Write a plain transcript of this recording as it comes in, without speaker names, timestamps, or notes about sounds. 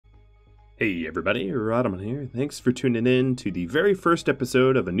Hey everybody, Rhadamant here. Thanks for tuning in to the very first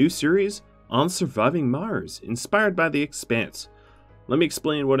episode of a new series on surviving Mars, inspired by the Expanse. Let me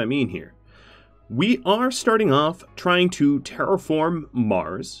explain what I mean here. We are starting off trying to terraform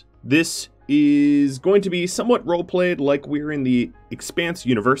Mars. This is going to be somewhat roleplayed like we're in the Expanse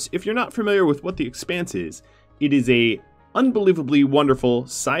universe. If you're not familiar with what the Expanse is, it is a unbelievably wonderful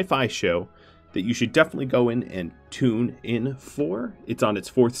sci-fi show that you should definitely go in and tune in for. It's on its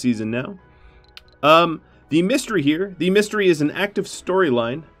 4th season now. The mystery here, the mystery is an active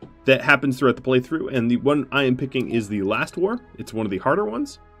storyline that happens throughout the playthrough, and the one I am picking is the Last War. It's one of the harder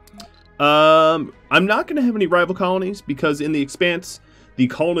ones. I'm not going to have any rival colonies, because in the Expanse, the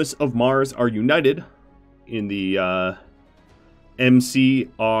colonists of Mars are united in the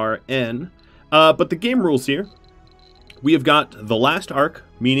MCRN. But the game rules here, we have got the last arc,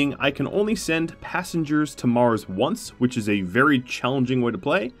 meaning I can only send passengers to Mars once, which is a very challenging way to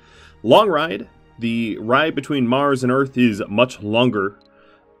play. Long ride. The ride between Mars and Earth is much longer.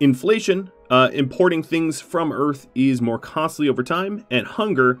 Inflation, importing things from Earth is more costly over time. And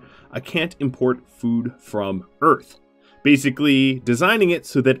hunger, I can't import food from Earth. Basically, designing it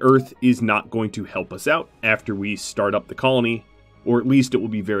so that Earth is not going to help us out after we start up the colony, or at least it will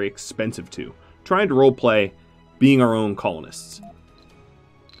be very expensive to. Trying to roleplay being our own colonists.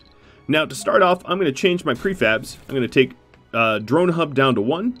 Now, to start off, I'm going to change my prefabs. I'm going to take drone hub down to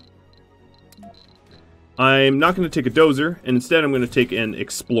 1. I'm not going to take a dozer, and instead I'm going to take an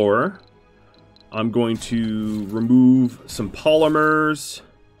explorer. I'm going to remove some polymers,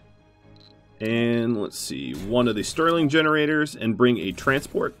 and let's see, one of the Stirling generators, and bring a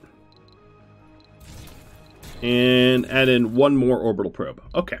transport. And add in one more orbital probe.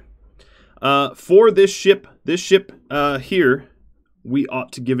 Okay. For this ship here, we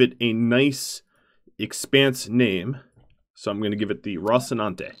ought to give it a nice Expanse name. So I'm going to give it the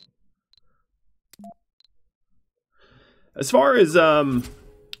Rocinante. As far as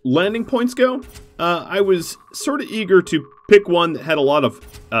landing points go, I was sort of eager to pick one that had a lot of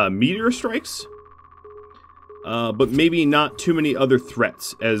meteor strikes, but maybe not too many other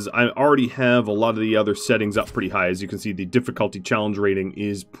threats, as I already have a lot of the other settings up pretty high. As you can see, the difficulty challenge rating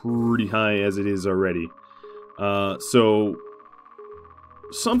is pretty high as it is already. So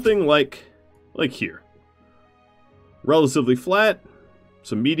something like here. Relatively flat,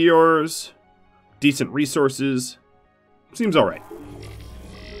 some meteors, decent resources. Seems alright.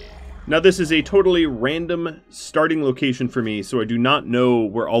 Now this is a totally random starting location for me, so I do not know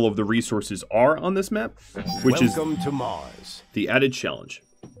where all of the resources are on this map, which Welcome to Mars. The added challenge.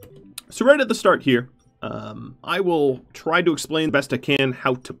 So right at the start here, I will try to explain the best I can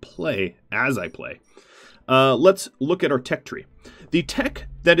how to play as I play. Let's look at our tech tree. The tech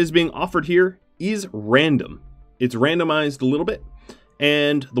that is being offered here is random. It's randomized a little bit.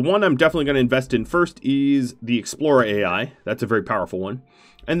 And the one I'm definitely going to invest in first is the Explorer AI. That's a very powerful one.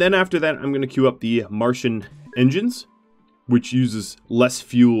 And then after that, I'm going to queue up the Martian engines, which uses less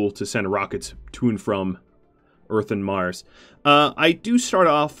fuel to send rockets to and from Earth and Mars. I do start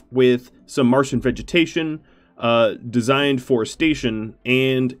off with some Martian vegetation, designed forestation,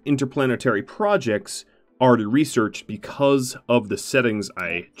 and interplanetary projects already researched because of the settings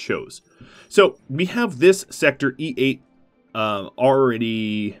I chose. So we have this sector E8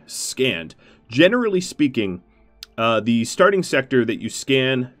 already scanned. Generally speaking, the starting sector that you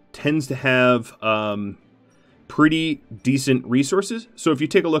scan tends to have pretty decent resources. So if you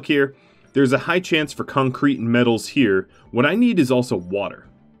take a look here, there's a high chance for concrete and metals here. What I need is also water.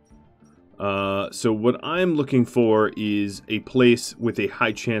 So what I'm looking for is a place with a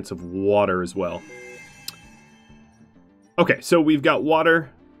high chance of water as well. Okay, so we've got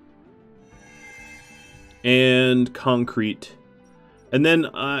water and concrete. And then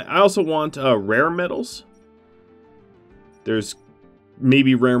I also want rare metals. There's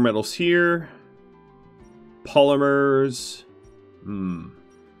maybe rare metals here. Polymers. When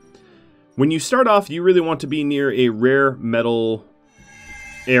you start off, you really want to be near a rare metal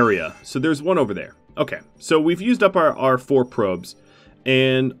area. So there's one over there. Okay, so we've used up our 4 probes.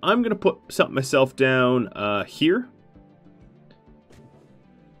 And I'm going to set myself down here.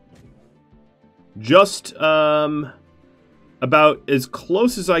 Just about as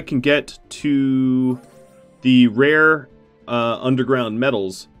close as I can get to the rare underground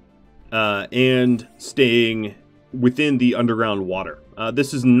metals and staying within the underground water.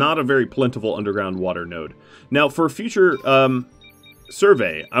 This is not a very plentiful underground water node. Now, for future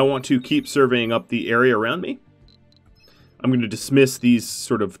survey, I want to keep surveying up the area around me. I'm going to dismiss these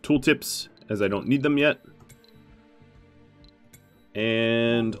sort of tooltips as I don't need them yet.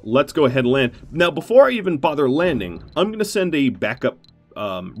 And let's go ahead and land. Now, before I even bother landing, I'm going to send a backup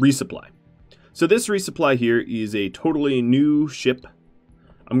resupply. So this resupply here is a totally new ship.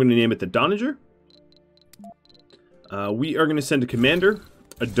 I'm going to name it the Donager. We are going to send a commander,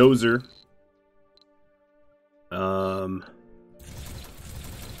 a dozer, and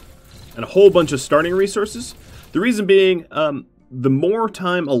a whole bunch of starting resources. The reason being, the more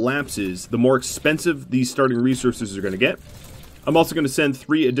time elapses, the more expensive these starting resources are going to get. I'm also going to send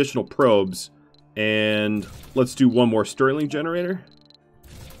 3 additional probes, and let's do 1 more Sterling generator.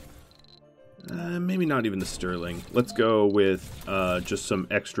 Maybe not even the Sterling. Let's go with just some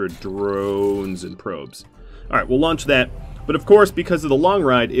extra drones and probes. Alright, we'll launch that. But of course, because of the long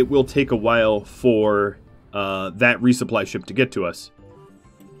ride, it will take a while for that resupply ship to get to us.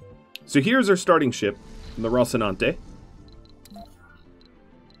 So here's our starting ship, the Rocinante.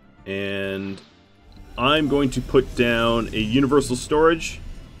 And I'm going to put down a universal storage.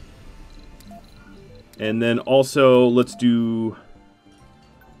 And then also, let's do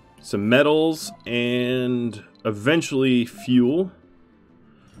some metals and eventually fuel.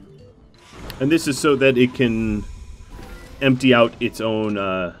 And this is so that it can empty out its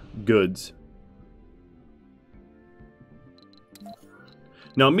own goods.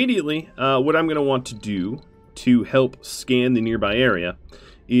 Now immediately, what I'm going to want to do to help scan the nearby area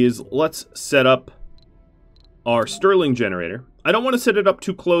is let's set up our Sterling generator. I don't want to set it up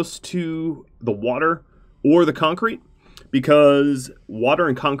too close to the water or the concrete, because water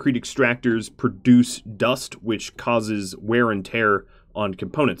and concrete extractors produce dust, which causes wear and tear on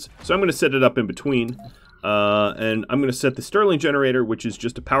components. So I'm going to set it up in between, and I'm going to set the Sterling generator, which is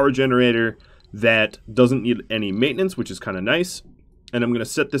just a power generator that doesn't need any maintenance, which is kind of nice. And I'm going to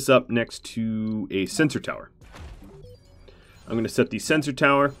set this up next to a sensor tower. I'm going to set the sensor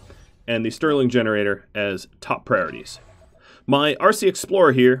tower and the Sterling generator as top priorities. My RC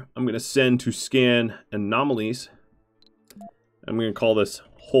Explorer here, I'm going to send to scan anomalies. I'm going to call this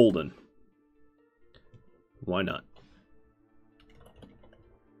Holden. Why not?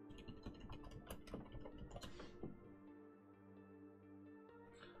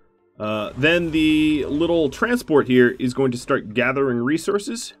 Then the little transport here is going to start gathering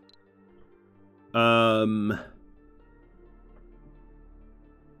resources. And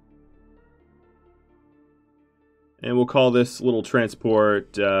we'll call this little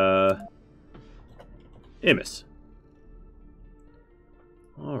transport Imus.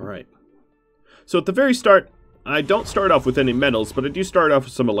 Alright. So at the very start, I don't start off with any metals, but I do start off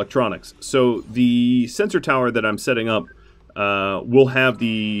with some electronics. So the sensor tower that I'm setting up will have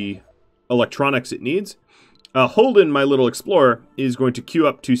the electronics it needs. Holden, my little explorer, is going to queue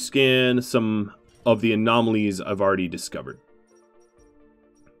up to scan some of the anomalies I've already discovered.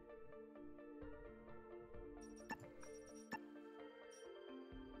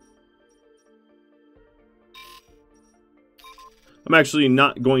 I'm actually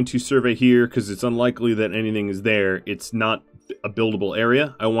not going to survey here because it's unlikely that anything is there. It's not a buildable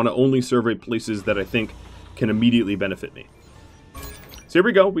area. I want to only survey places that I think can immediately benefit me. So here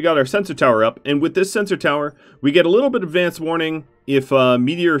we go. We got our sensor tower up, and with this sensor tower, we get a little bit of advance warning if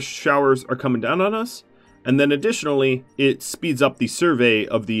meteor showers are coming down on us, and then additionally, it speeds up the survey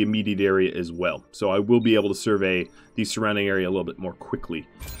of the immediate area as well. So I will be able to survey the surrounding area a little bit more quickly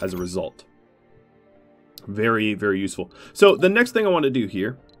as a result. Very, very useful. So the next thing I want to do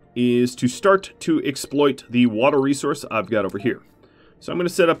here is to start to exploit the water resource I've got over here. So I'm going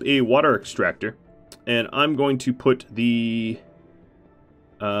to set up a water extractor, and I'm going to put the...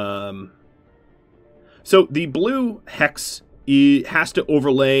 So the blue hex has to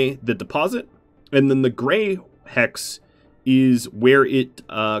overlay the deposit, and then the gray hex is where it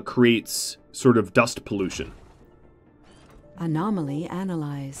creates sort of dust pollution. Anomaly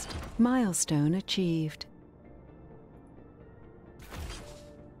analyzed. Milestone achieved.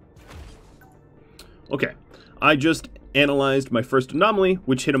 Okay, I just analyzed my first anomaly,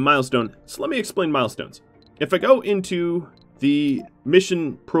 which hit a milestone. So let me explain milestones. If I go into the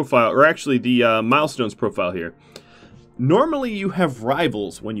mission profile, or actually the milestones profile here, normally you have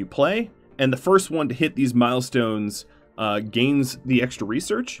rivals when you play, and the first one to hit these milestones gains the extra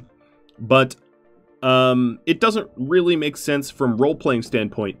research, but it doesn't really make sense from role-playing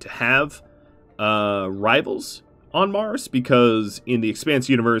standpoint to have rivals on Mars, because in the Expanse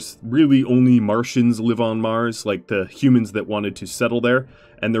universe, really only Martians live on Mars, like the humans that wanted to settle there,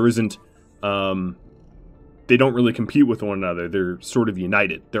 and there isn't... they don't really compete with one another. They're sort of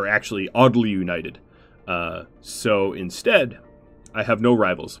united. They're actually oddly united. So instead, I have no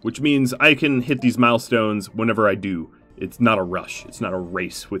rivals, which means I can hit these milestones whenever I do. It's not a rush. It's not a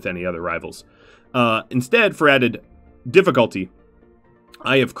race with any other rivals. Instead, for added difficulty,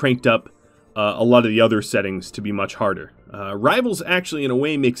 I have cranked up a lot of the other settings to be much harder. Rivals actually, in a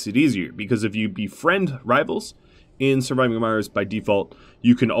way, makes it easier, because if you befriend rivals in Surviving Mars by default,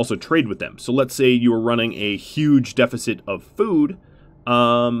 you can also trade with them. So let's say you were running a huge deficit of food,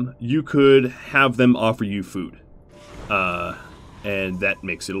 you could have them offer you food. And that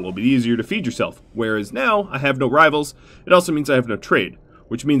makes it a little bit easier to feed yourself. Whereas now, I have no rivals, it also means I have no trade,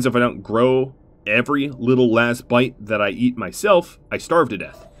 which means if I don't grow every little last bite that I eat myself, I starve to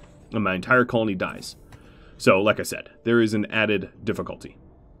death, and my entire colony dies. So, like I said, there is an added difficulty.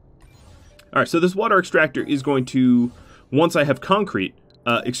 Alright, so this water extractor is going to, once I have concrete,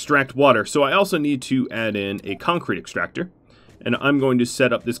 extract water. So I also need to add in a concrete extractor. And I'm going to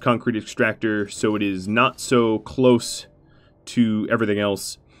set up this concrete extractor so it is not so close to everything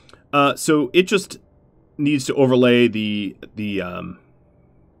else. So it just needs to overlay the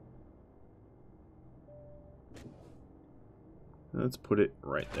let's put it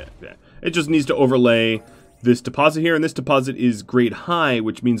right there. Yeah. It just needs to overlay this deposit here, and this deposit is grade high,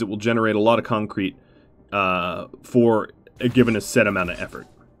 which means it will generate a lot of concrete for given a set amount of effort.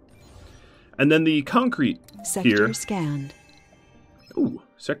 And then the concrete Sector here. scanned. Ooh,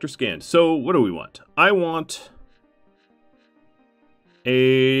 sector scanned. So what do we want? I want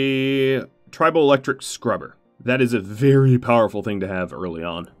a triboelectric scrubber. That is a very powerful thing to have early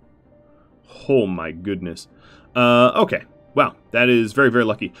on. Oh my goodness. Okay. Wow, that is very, very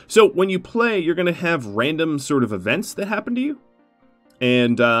lucky. So when you play, you're going to have random sort of events that happen to you.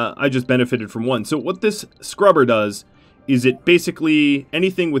 And I just benefited from one. So what this scrubber does is it basically,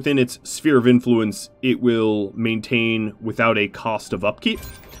 anything within its sphere of influence, it will maintain without a cost of upkeep.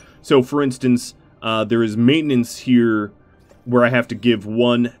 So for instance, there is maintenance here where I have to give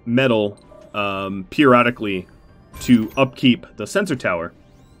one metal periodically to upkeep the sensor tower.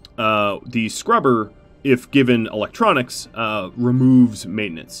 The scrubber, if given electronics, removes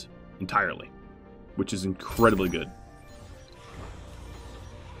maintenance entirely, which is incredibly good.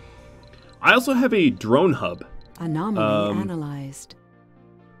 I also have a drone hub. Anomaly analyzed.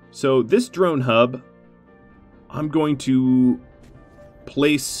 So this drone hub, I'm going to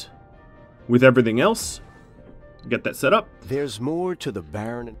place with everything else. Get that set up. There's more to the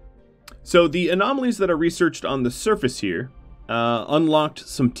barren. So the anomalies that are researched on the surface here unlocked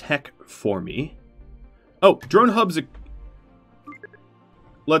some tech for me. Oh, drone hubs.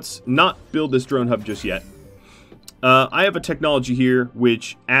 Let's not build this drone hub just yet. I have a technology here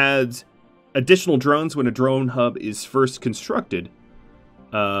which adds additional drones when a drone hub is first constructed,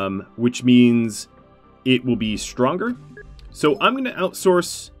 which means it will be stronger. So I'm going to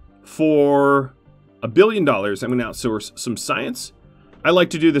outsource for $1 billion. I'm going to outsource some science. I like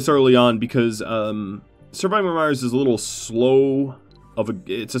to do this early on because Surviving Mars is a little slow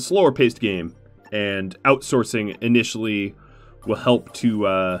it's a slower paced game, and outsourcing initially will help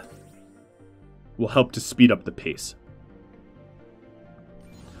to speed up the pace.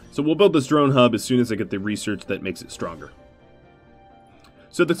 So we'll build this drone hub as soon as I get the research that makes it stronger.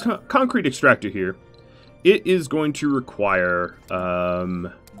 So the concrete extractor here, it is going to require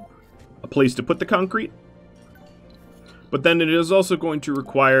a place to put the concrete, but then it is also going to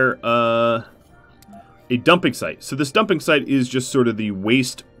require a dumping site. So this dumping site is just sort of the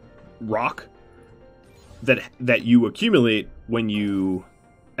waste rock that you accumulate when you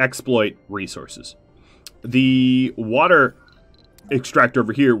exploit resources. The water extractor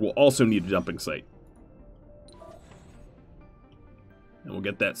over here will also need a dumping site. And we'll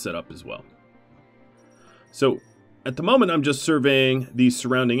get that set up as well. So at the moment I'm just surveying the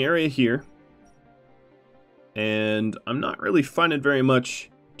surrounding area here, and I'm not really finding very much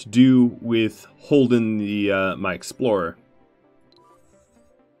to do with holding the my explorer,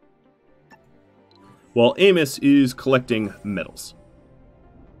 while Amos is collecting metals.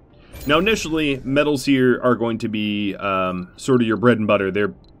 Now initially, metals here are going to be sort of your bread and butter.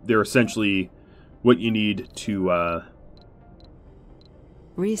 They're essentially what you need to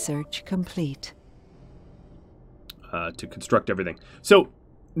Research complete. To construct everything. So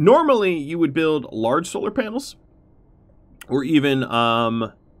normally you would build large solar panels, or even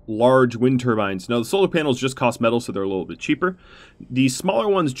large wind turbines. Now the solar panels just cost metal, so they're a little bit cheaper. The smaller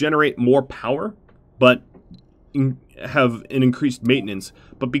ones generate more power, but have an increased maintenance.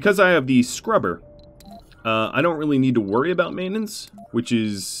 But because I have the scrubber, I don't really need to worry about maintenance, which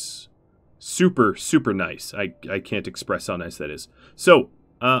is super, super nice. I can't express how nice that is. So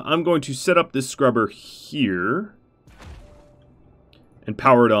I'm going to set up this scrubber here and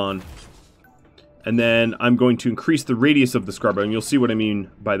power it on. And then I'm going to increase the radius of the scrubber, and you'll see what I mean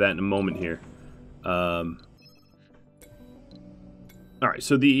by that in a moment here. Alright,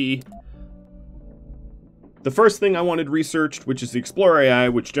 so the The first thing I wanted researched, which is the Explorer AI,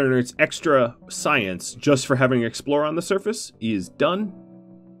 which generates extra science just for having Explorer on the surface, is done.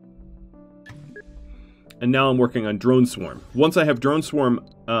 And now I'm working on Drone Swarm. Once I have Drone Swarm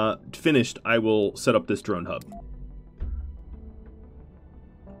finished, I will set up this drone hub.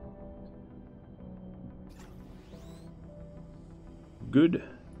 Good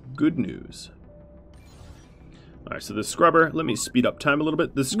news. Alright, so the scrubber, let me speed up time a little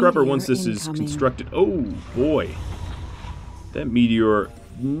bit. The scrubber, once this is constructed... Oh, boy. That meteor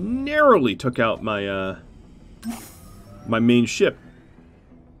narrowly took out my, my main ship.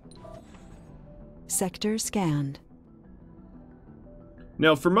 Sector scanned.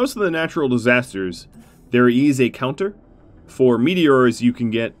 Now, for most of the natural disasters, there is a counter. For meteors, you can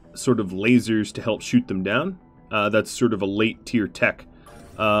get sort of lasers to help shoot them down. That's sort of a late tier tech.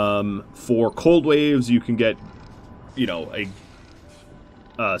 For cold waves, you can get, you know,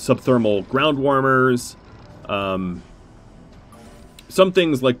 subthermal ground warmers. Some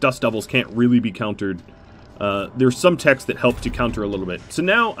things like dust devils can't really be countered. There's some techs that help to counter a little bit. So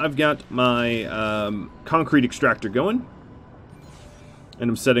now I've got my concrete extractor going. And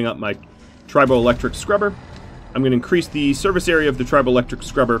I'm setting up my triboelectric scrubber. I'm going to increase the surface area of the triboelectric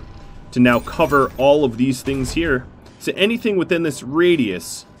scrubber to now cover all of these things here. So anything within this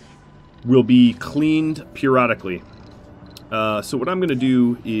radius will be cleaned periodically. So what I'm going to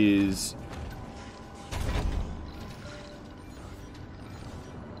do is...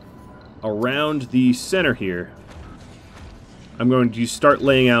 around the center here, I'm going to start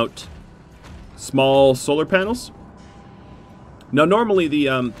laying out small solar panels. Now, normally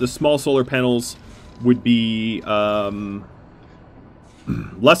the small solar panels would be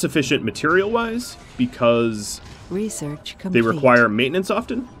less efficient material-wise because Research complete. they require maintenance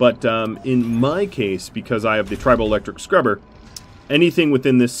often. But in my case, because I have the triboelectric scrubber, anything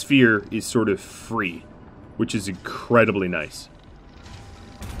within this sphere is sort of free, which is incredibly nice.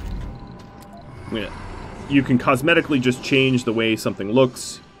 You can cosmetically just change the way something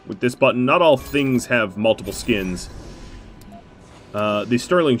looks with this button. Not all things have multiple skins. The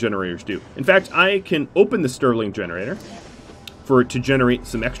Stirling generators do. In fact, I can open the Stirling generator for it to generate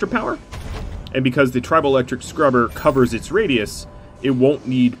some extra power. And because the triboelectric scrubber covers its radius, it won't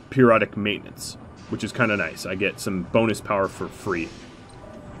need periodic maintenance, which is kind of nice. I get some bonus power for free.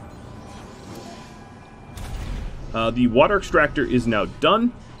 The water extractor is now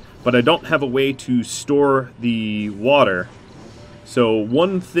done, but I don't have a way to store the water. So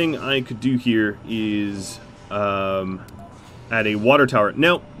one thing I could do here is add a water tower.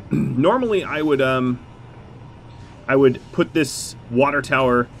 Now, normally I would put this water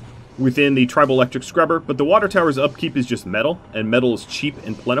tower within the triboelectric scrubber, but the water tower's upkeep is just metal, and metal is cheap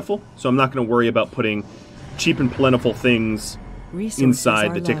and plentiful, so I'm not going to worry about putting cheap and plentiful things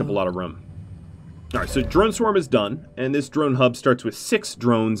inside that take up a lot of room. Alright, so drone swarm is done, and this drone hub starts with 6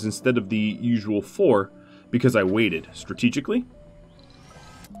 drones instead of the usual 4, because I waited strategically.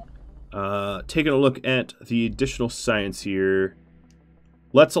 Taking a look at the additional science here.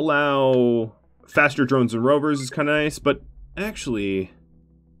 Let's allow faster drones and rovers is kind of nice, but actually...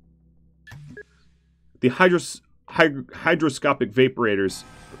 the hydroscopic vaporators,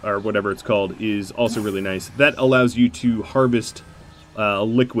 or whatever it's called, is also really nice. That allows you to harvest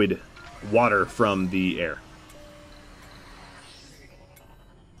liquid water from the air.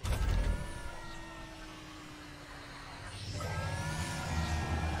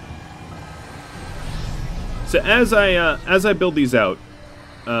 So as I build these out,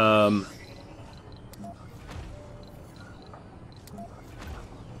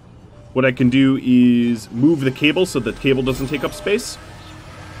 what I can do is move the cable so the cable doesn't take up space.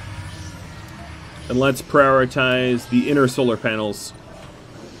 And let's prioritize the inner solar panels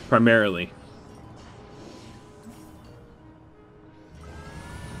primarily.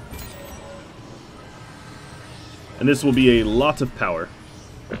 And this will be a lot of power.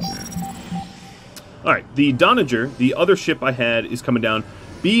 Alright, the Donager, the other ship I had, is coming down.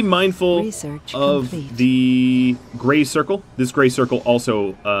 Be mindful of the gray circle. This gray circle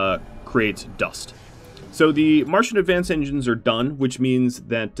also creates dust. So the Martian advance engines are done, which means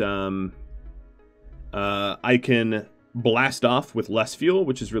that I can blast off with less fuel,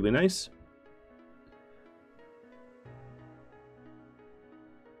 which is really nice.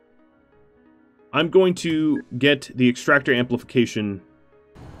 I'm going to get the extractor amplification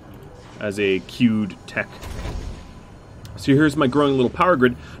as a queued tech. So here's my growing little power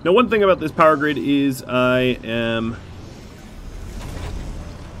grid. Now, one thing about this power grid is I'm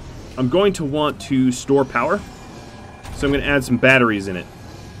going to want to store power. So I'm going to add some batteries in it.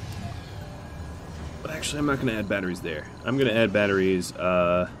 But actually, I'm not going to add batteries there. I'm going to add batteries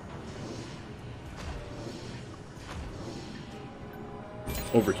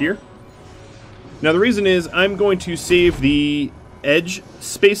over here. Now the reason is I'm going to save the edge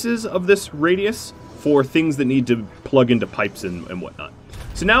spaces of this radius for things that need to plug into pipes and whatnot.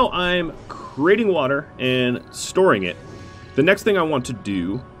 So now I'm creating water and storing it. The next thing I want to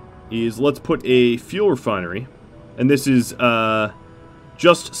do is let's put a fuel refinery, and this is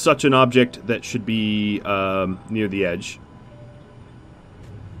just such an object that should be near the edge.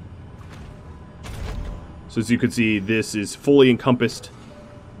 So as you can see, this is fully encompassed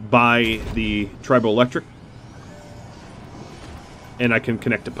by the tribal electric, and I can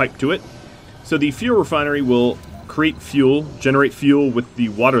connect a pipe to it. So the fuel refinery will create fuel, generate fuel with the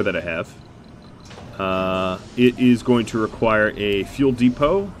water that I have. It is going to require a fuel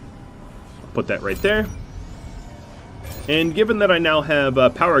depot. I'll put that right there. And given that I now have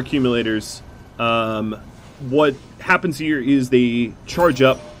power accumulators, what happens here is they charge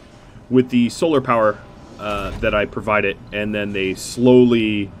up with the solar power that I provide it, and then they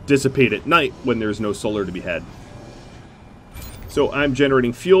slowly dissipate at night when there's no solar to be had. So I'm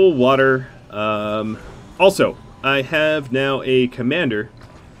generating fuel, water. Also, I have now a commander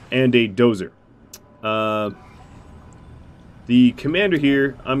and a dozer. The commander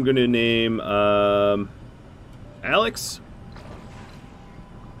here, I'm going to name Alex.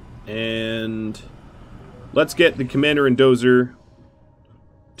 And let's get the commander and dozer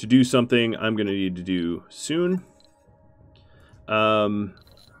to do something I'm going to need to do soon.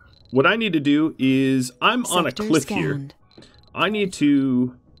 What I need to do is, I'm on a cliff here. I need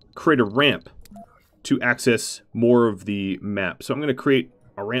to create a ramp to access more of the map. So I'm going to create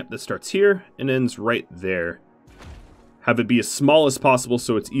a ramp that starts here and ends right there. Have it be as small as possible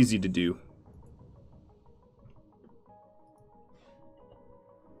so it's easy to do.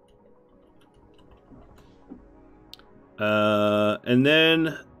 And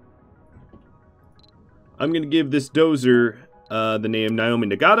then I'm going to give this dozer the name Naomi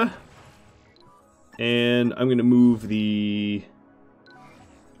Nagata. And I'm going to move the...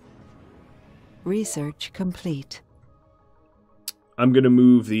 Research complete. I'm going to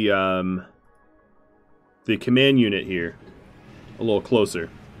move the command unit here a little closer.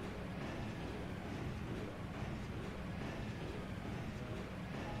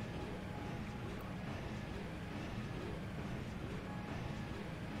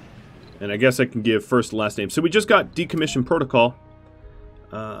 And I guess I can give first and last name. So we just got decommissioned protocol.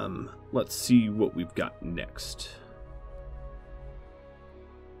 Let's see what we've got next.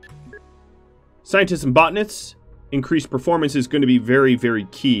 Scientists and botanists. Increased performance is going to be very, very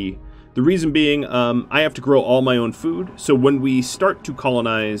key. The reason being, I have to grow all my own food. So when we start to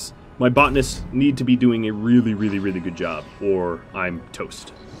colonize, my botanists need to be doing a really, really, really good job, or I'm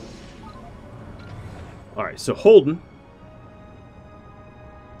toast. Alright, so Holden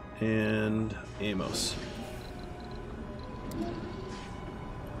and Amos.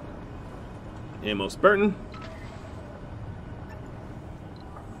 Amos Burton.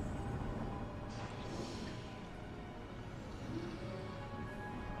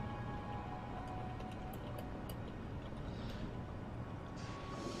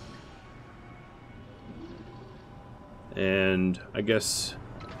 And I guess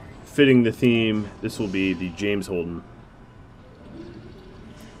fitting the theme, this will be the James Holden.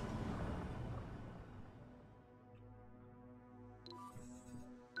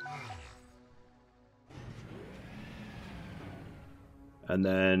 And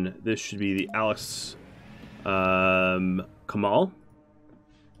then this should be the Alex Kamal.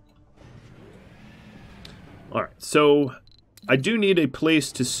 Alright, so I do need a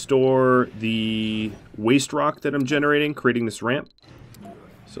place to store the waste rock that I'm generating, creating this ramp.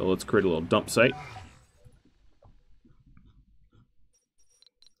 So let's create a little dump site.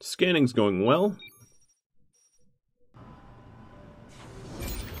 Scanning's going well.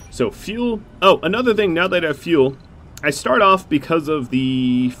 So fuel. Oh, another thing, now that I have fuel, I start off, because of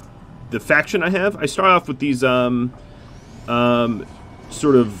the faction I have, I start off with these sort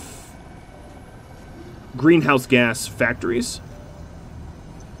of greenhouse gas factories.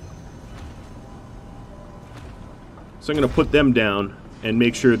 So I'm going to put them down and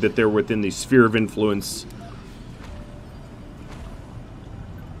make sure that they're within the sphere of influence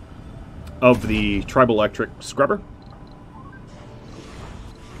of the tribal electric scrubber.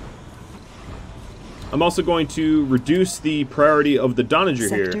 I'm also going to reduce the priority of the Donager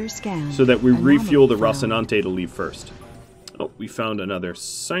here so that we refuel the Rhadamant to leave first. Oh, we found another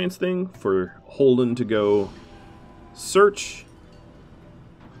science thing for Holden to go search.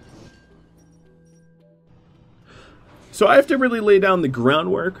 So I have to really lay down the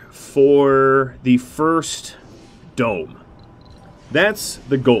groundwork for the first dome. That's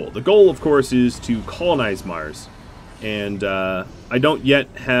the goal. The goal, of course, is to colonize Mars. And I don't yet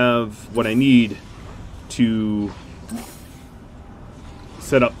have what I need to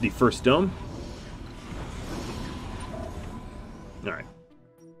set up the first dome. Alright.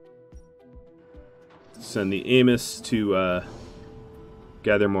 Send the Amos to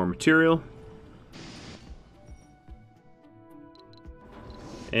gather more material.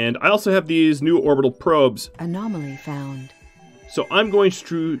 And I also have these new orbital probes. Anomaly found. So I'm going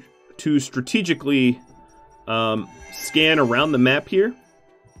to strategically scan around the map here.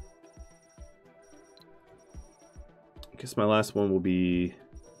 I guess my last one will be...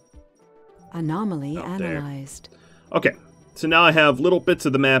 Anomaly analyzed. There. Okay, so now I have little bits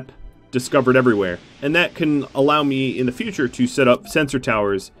of the map discovered everywhere. And that can allow me in the future to set up sensor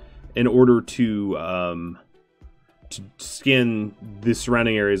towers in order to scan the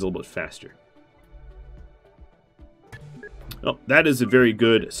surrounding areas a little bit faster. Oh, that is a very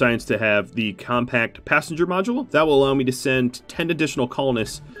good science to have. The compact passenger module. That will allow me to send 10 additional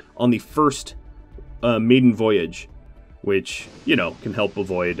colonists on the first maiden voyage, which, you know, can help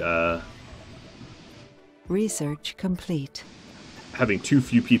avoid research complete. Having too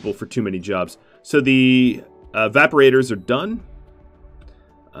few people for too many jobs. So the evaporators are done.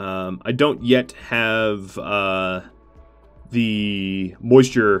 I don't yet have the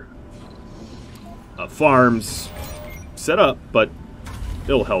moisture farms set up, but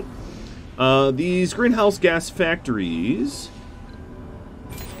it'll help. These greenhouse gas factories.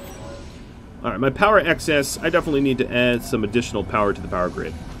 Alright, my power excess, I definitely need to add some additional power to the power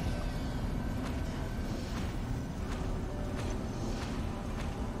grid.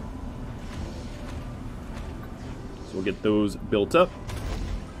 So we'll get those built up.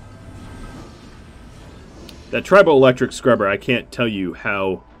 That triboelectric scrubber, I can't tell you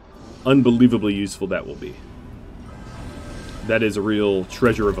how unbelievably useful that will be. That is a real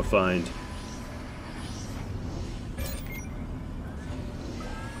treasure of a find.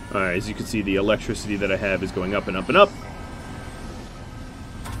 Alright, as you can see, the electricity that I have is going up and up and up.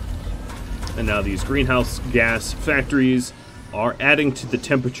 And now these greenhouse gas factories are adding to the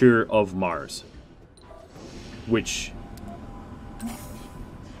temperature of Mars, which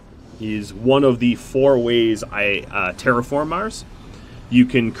is one of the 4 ways I terraform Mars. You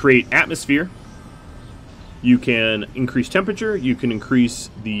can create atmosphere, you can increase temperature, you can increase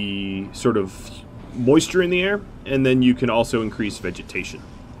the sort of moisture in the air, and then you can also increase vegetation.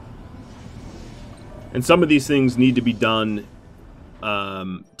 And some of these things need to be done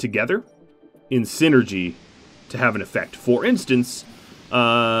together in synergy to have an effect. For instance,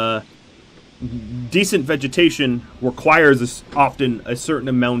 decent vegetation requires often a certain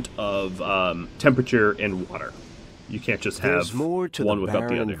amount of temperature and water. You can't just have one without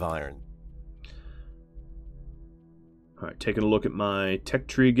the other. Alright, taking a look at my tech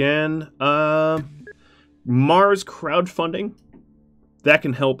tree again. Mars crowdfunding. That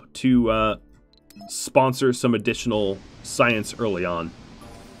can help to sponsor some additional science early on.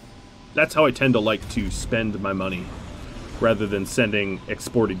 That's how I tend to like to spend my money, rather than sending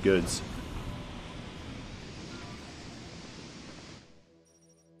exported goods.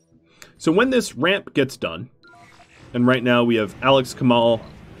 So when this ramp gets done, and right now we have Alex Kamal,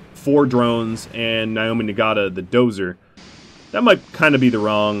 4 drones, and Naomi Nagata, the dozer. That might kind of be the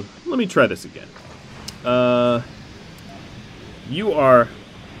wrong... Let me try this again. You are...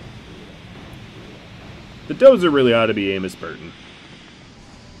 The dozer really ought to be Amos Burton.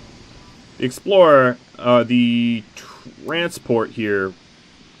 The Explorer, the transport here...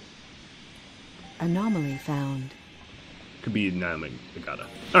 Anomaly found. Could be Naomi Nagata.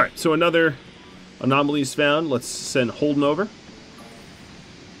 Alright, so another anomaly is found. Let's send Holden over.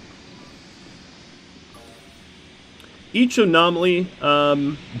 Each anomaly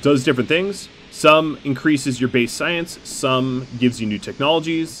does different things. Some increases your base science, some gives you new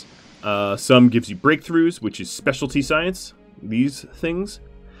technologies, some gives you breakthroughs, which is specialty science, these things.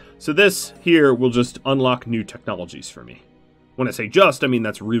 So this here will just unlock new technologies for me. When I say just, I mean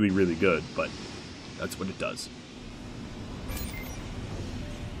that's really, really good, but that's what it does.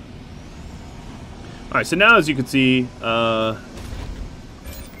 Alright, so now as you can see,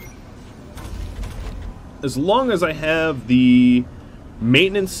 as long as I have the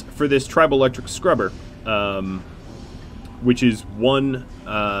maintenance for this triboelectric scrubber, which is 1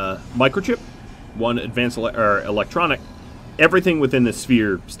 microchip, 1 advanced electronic, everything within the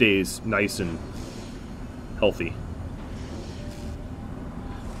sphere stays nice and healthy.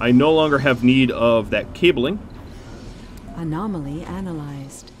 I no longer have need of that cabling. Anomaly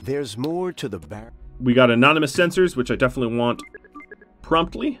analyzed. There's more to the We got anonymous sensors, which I definitely want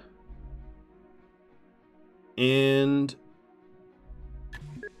promptly. And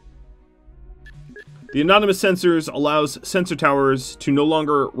The anonymous sensors allows sensor towers to no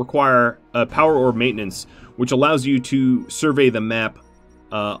longer require power or maintenance, which allows you to survey the map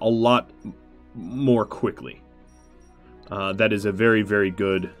a lot more quickly. That is a very, very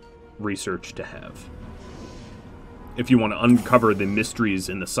good research to have if you want to uncover the mysteries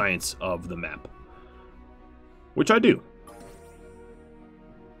and the science of the map, which I do.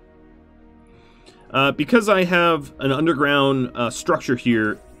 Because I have an underground structure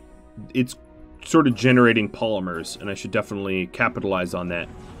here, it's sort of generating polymers, and I should definitely capitalize on that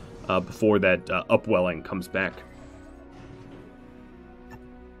before that upwelling comes back.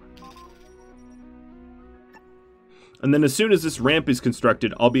 And then as soon as this ramp is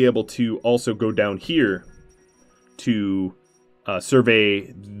constructed, I'll be able to also go down here to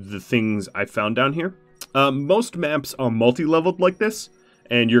survey the things I found down here. Most maps are multi-leveled like this,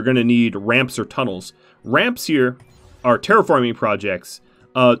 and you're going to need ramps or tunnels. Ramps here are terraforming projects.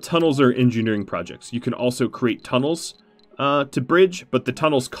 Tunnels are engineering projects. You can also create tunnels to bridge, but the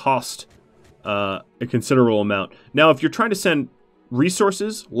tunnels cost a considerable amount. Now, if you're trying to send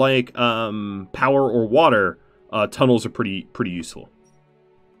resources like power or water, tunnels are pretty useful.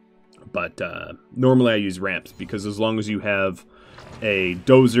 But normally I use ramps because as long as you have a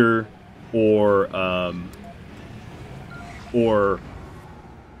dozer or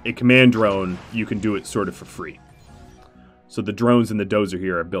a command drone, you can do it sort of for free. So the drones and the dozer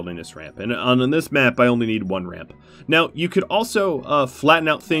here are building this ramp. And on this map, I only need one ramp. Now, you could also flatten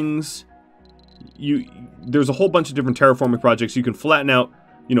out things. There's a whole bunch of different terraforming projects. You can flatten out,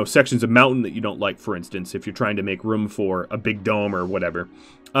 sections of mountain that you don't like, for instance, if you're trying to make room for a big dome or whatever.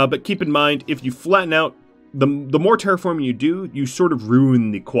 But keep in mind, if you flatten out, the more terraforming you do, you sort of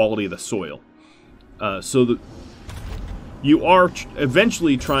ruin the quality of the soil. You are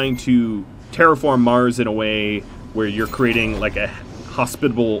eventually trying to terraform Mars in a way where you're creating like a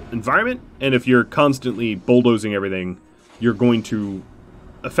hospitable environment, and if you're constantly bulldozing everything, you're going to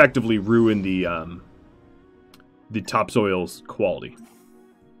effectively ruin the topsoil's quality.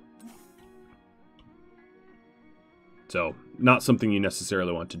 So, not something you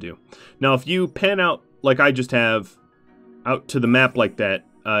necessarily want to do. Now, if you pan out, like I just have, out to the map like that,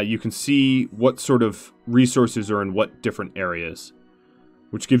 you can see what sort of resources are in what different areas,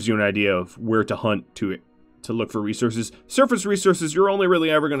 which gives you an idea of where to hunt to look for resources. Surface resources, you're only really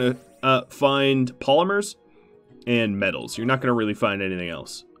ever going to find polymers and metals. You're not going to really find anything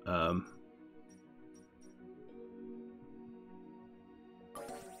else.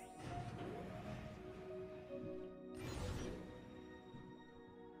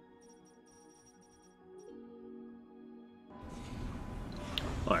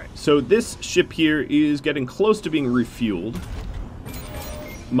 Alright, so this ship here is getting close to being refueled.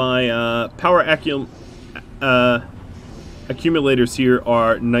 My power accumulators here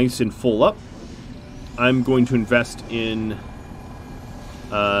are nice and full up. I'm going to invest in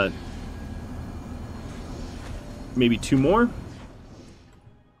maybe 2 more.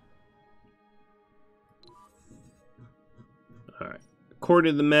 Alright,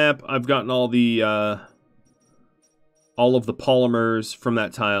 according to the map, I've gotten all of the polymers from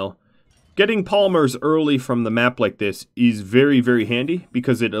that tile. Getting polymers early from the map like this is very, very handy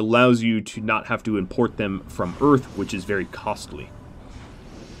because it allows you to not have to import them from Earth, which is very costly.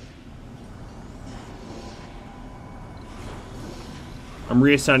 I'm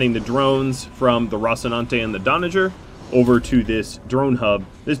reassigning the drones from the Rhadamant and the Doniger over to this drone hub.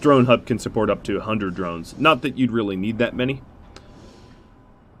 This drone hub can support up to 100 drones. Not that you'd really need that many.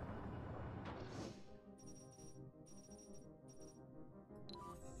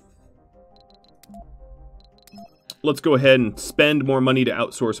 Let's go ahead and spend more money to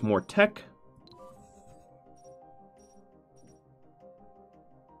outsource more tech.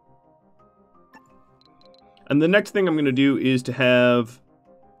 And the next thing I'm going to do is to have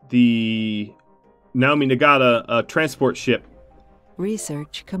the Naomi Nagata transport ship.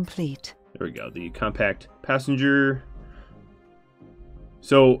 Research complete. There we go, the compact passenger.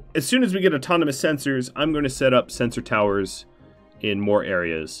 So as soon as we get autonomous sensors, I'm going to set up sensor towers in more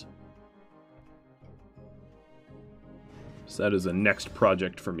areas. So that is a next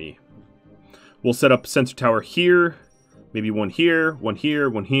project for me. We'll set up a sensor tower here, maybe one here, one here,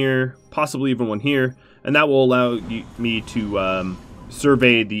 one here, possibly even one here, and that will allow me to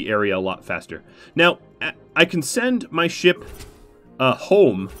survey the area a lot faster. Now, I can send my ship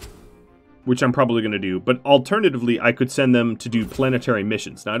home, which I'm probably going to do, but alternatively, I could send them to do planetary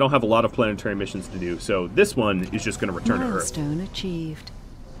missions. Now, I don't have a lot of planetary missions to do, so this one is just going to return to Earth. Milestone achieved.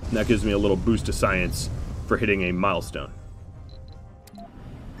 And that gives me a little boost of science for hitting a milestone.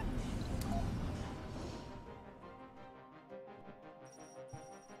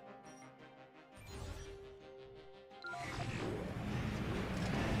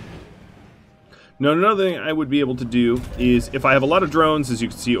 Now, another thing I would be able to do is, if I have a lot of drones, as you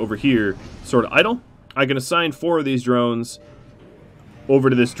can see over here, sort of idle, I can assign 4 of these drones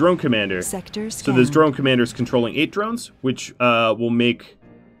over to this drone commander. Sector So this scanned. drone commander is controlling 8 drones, which will make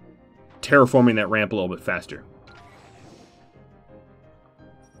terraforming that ramp a little bit faster.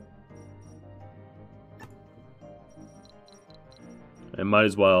 I might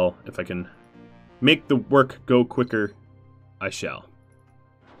as well, if I can make the work go quicker, I shall.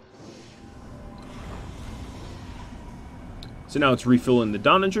 So now it's refilling the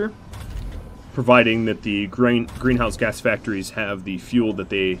Donninger, providing that the greenhouse gas factories have the fuel that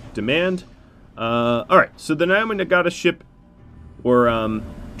they demand. Alright, so then I'm going to gotta ship or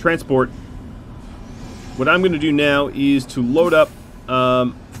transport. What I'm going to do now is to load up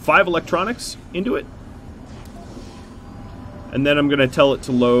 5 electronics into it. And then I'm going to tell it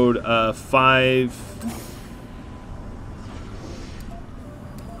to load 5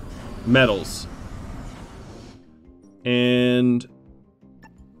 metals. And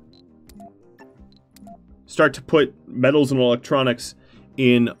start to put metals and electronics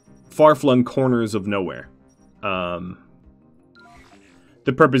in far-flung corners of nowhere. The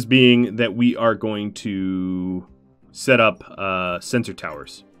purpose being that we are going to set up sensor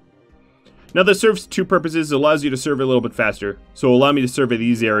towers. Now this serves 2 purposes. It allows you to survey a little bit faster. So it'll allow me to survey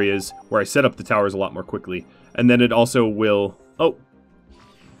these areas where I set up the towers a lot more quickly. And then it also will... Oh!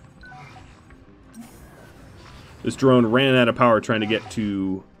 This drone ran out of power trying to get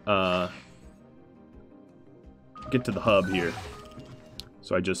to the hub here.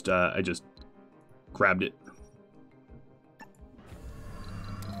 So I just grabbed it.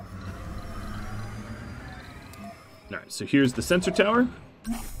 Alright, so here's the sensor tower.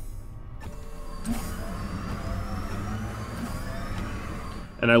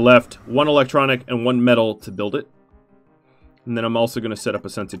 And I left 1 electronic and 1 metal to build it. And then I'm also going to set up a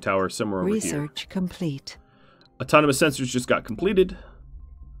sensor tower somewhere over here. Research complete. Autonomous sensors just got completed.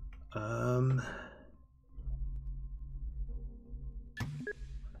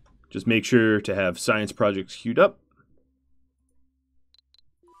 Just make sure to have science projects queued up.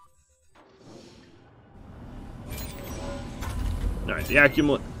 Alright, the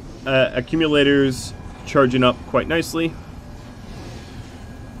accumulators charging up quite nicely.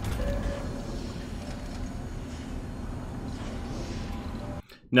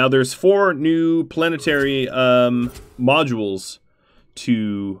 Now there's 4 new planetary modules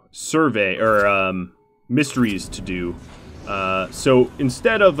to survey, or mysteries to do. So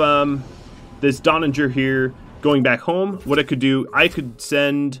instead of this Donninger here going back home, what I could do, I could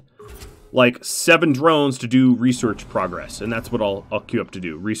send like 7 drones to do research progress, and that's what I'll queue up to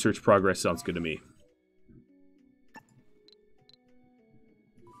do. Research progress sounds good to me.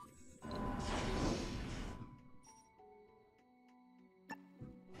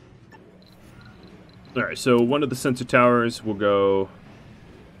 Alright, so one of the sensor towers will go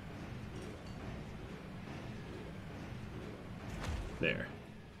there.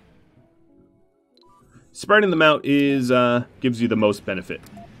 Spreading them out is gives you the most benefit.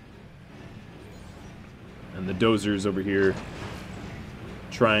 And the dozer's over here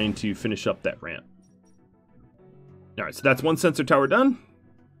trying to finish up that ramp. Alright, so that's 1 sensor tower done.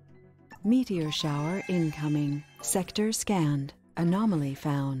 Meteor shower incoming. Sector scanned. Anomaly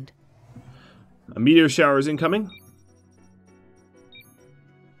found. A meteor shower is incoming.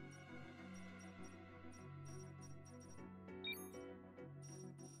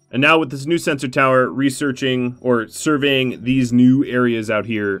 And now with this new sensor tower, researching or surveying these new areas out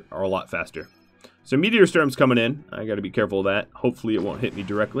here are a lot faster. So meteor storm's coming in. I gotta be careful of that. Hopefully it won't hit me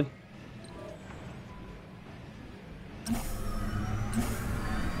directly.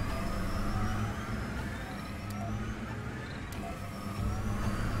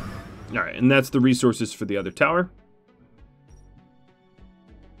 Alright, and that's the resources for the other tower.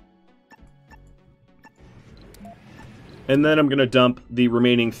 And then I'm going to dump the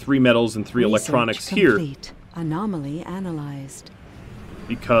remaining 3 metals and 3 electronics here. Complete. Anomaly analyzed.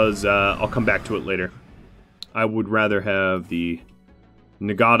 Because I'll come back to it later. I would rather have the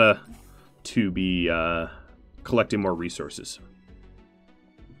Nagata to be collecting more resources.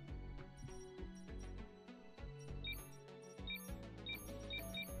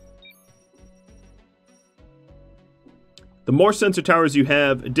 The more sensor towers you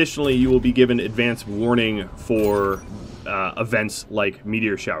have, additionally, you will be given advance warning for events like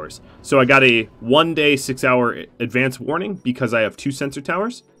meteor showers. So I got a 1-day, 6-hour advance warning because I have 2 sensor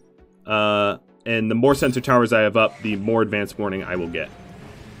towers. And the more sensor towers I have up, the more advance warning I will get.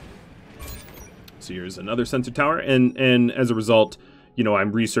 So here's another sensor tower. And as a result, you know,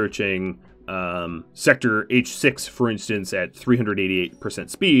 I'm researching sector H6, for instance, at 388%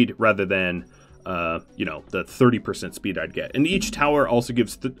 speed rather than you know, the 30% speed I'd get. And each tower also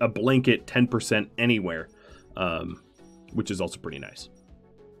gives a blanket 10% anywhere, which is also pretty nice.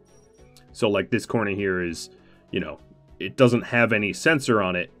 So like this corner here is, you know, it doesn't have any sensor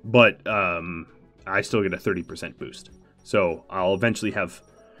on it, but I still get a 30% boost. So I'll eventually have,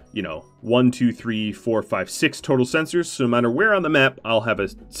 you know, 1, 2, 3, 4, 5, 6 total sensors. So no matter where on the map, I'll have a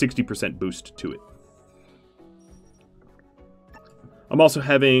 60% boost to it. I'm also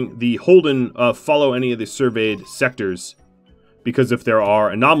having the Holden follow any of the surveyed sectors, because if there are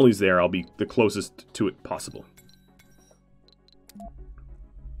anomalies there, I'll be the closest to it possible.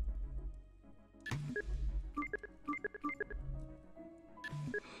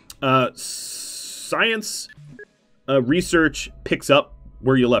 Science research picks up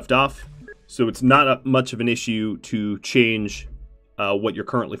where you left off, so it's not much of an issue to change what you're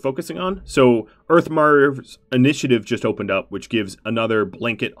currently focusing on. So Earth Mars Initiative just opened up, which gives another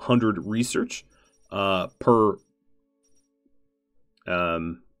blanket 100 research per,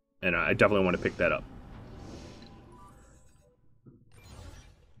 and I definitely want to pick that up.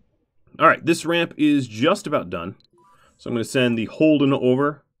 All right, this ramp is just about done, so I'm going to send the Holden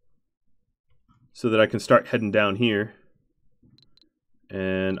over so that I can start heading down here.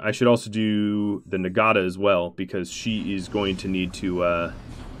 And I should also do the Nagata as well, because she is going to need to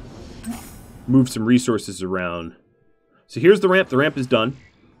move some resources around. So here's the ramp. The ramp is done.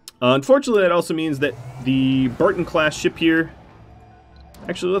 Unfortunately, that also means that the Barton-class ship here...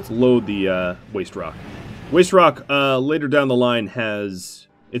 Actually, let's load the Waste Rock. Waste Rock, later down the line, has...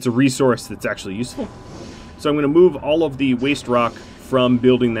 It's a resource that's actually useful. So I'm going to move all of the Waste Rock from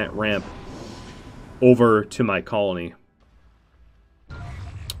building that ramp over to my colony.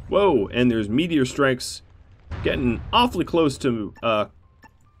 Whoa, and there's meteor strikes getting awfully close to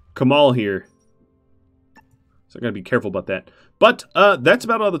Kamal here. So I gotta be careful about that. But that's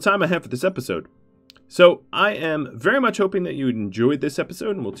about all the time I have for this episode. So I am very much hoping that you enjoyed this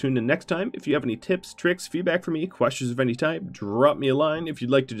episode, and we'll tune in next time. If you have any tips, tricks, feedback for me, questions of any type, drop me a line. If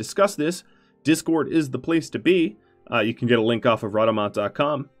you'd like to discuss this, Discord is the place to be. You can get a link off of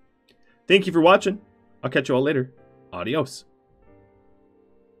Rhadamant.com. Thank you for watching. I'll catch you all later. Adios.